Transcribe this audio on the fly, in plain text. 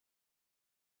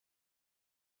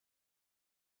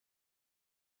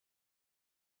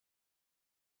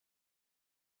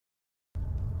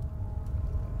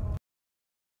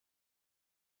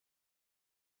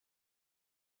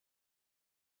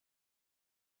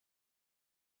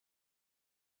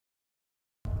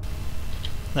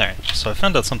Alright, so I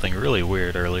found out something really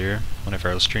weird earlier whenever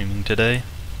I was streaming today.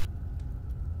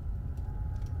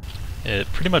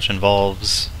 It pretty much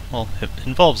involves, well, it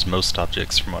involves most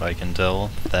objects from what I can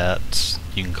tell that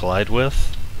you can collide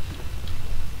with.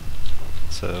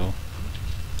 So,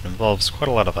 it involves quite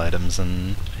a lot of items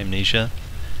in Amnesia.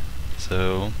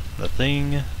 So, the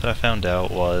thing that I found out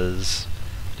was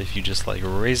if you just like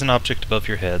raise an object above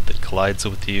your head that collides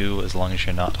with you as long as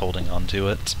you're not holding onto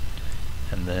it,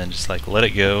 and then just like let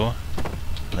it go,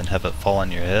 and then have it fall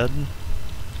on your head.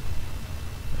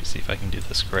 Let me see if I can do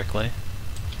this correctly.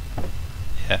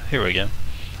 Yeah, here we go.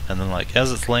 And then like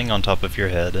as it's laying on top of your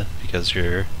head, because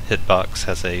your hitbox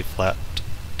has a flat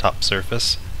top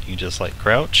surface, you can just like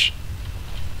crouch,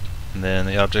 and then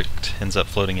the object ends up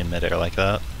floating in midair like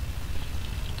that.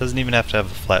 Doesn't even have to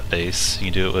have a flat base, you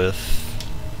can do it with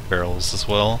barrels as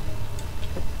well.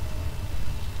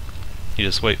 You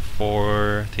just wait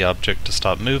for the object to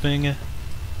stop moving and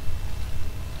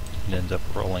end up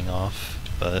rolling off,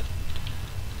 but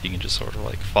you can just sort of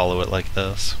like follow it like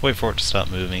this. Wait for it to stop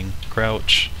moving,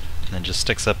 crouch, and then just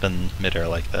sticks up in midair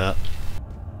like that.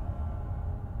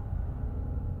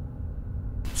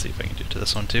 Let's see if I can do it to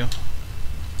this one too.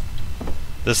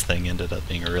 This thing ended up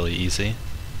being really easy.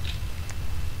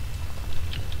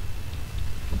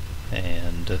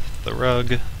 And the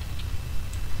rug.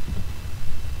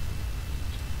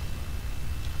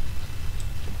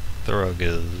 The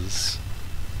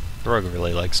rug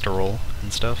really likes to roll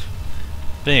and stuff.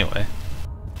 But anyway,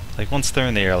 like once they're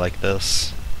in the air like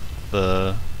this,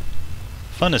 the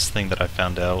funnest thing that I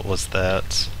found out was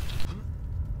that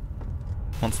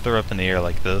once they're up in the air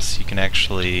like this, you can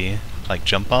actually like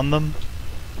jump on them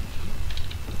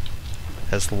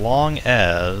as long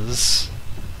as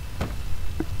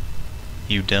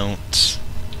you don't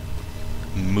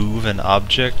move an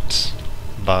object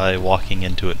by walking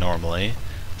into it normally.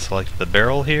 So like the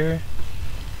barrel here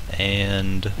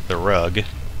and the rug,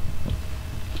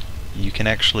 you can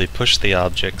actually push the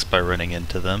objects by running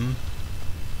into them,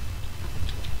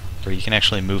 or you can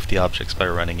actually move the objects by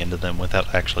running into them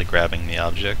without actually grabbing the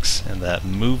objects, and that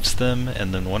moves them,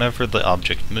 and then whenever the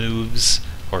object moves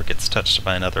or gets touched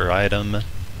by another item,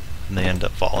 they end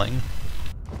up falling.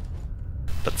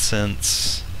 But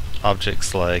since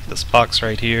objects like this box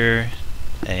right here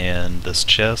and this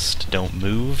chest don't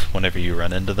move whenever you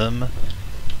run into them,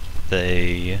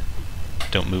 they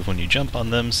don't move when you jump on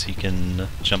them, so you can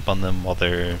jump on them while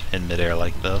they're in midair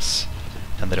like this,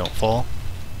 and they don't fall.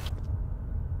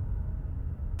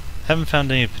 Haven't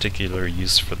found any particular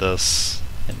use for this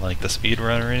in like the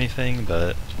speedrun or anything,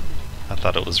 but I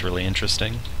thought it was really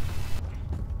interesting.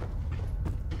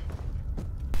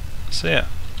 So yeah,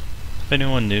 if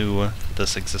anyone knew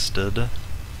this existed, you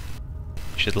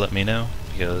should let me know,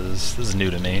 because this is new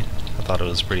to me. I thought it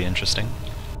was pretty interesting.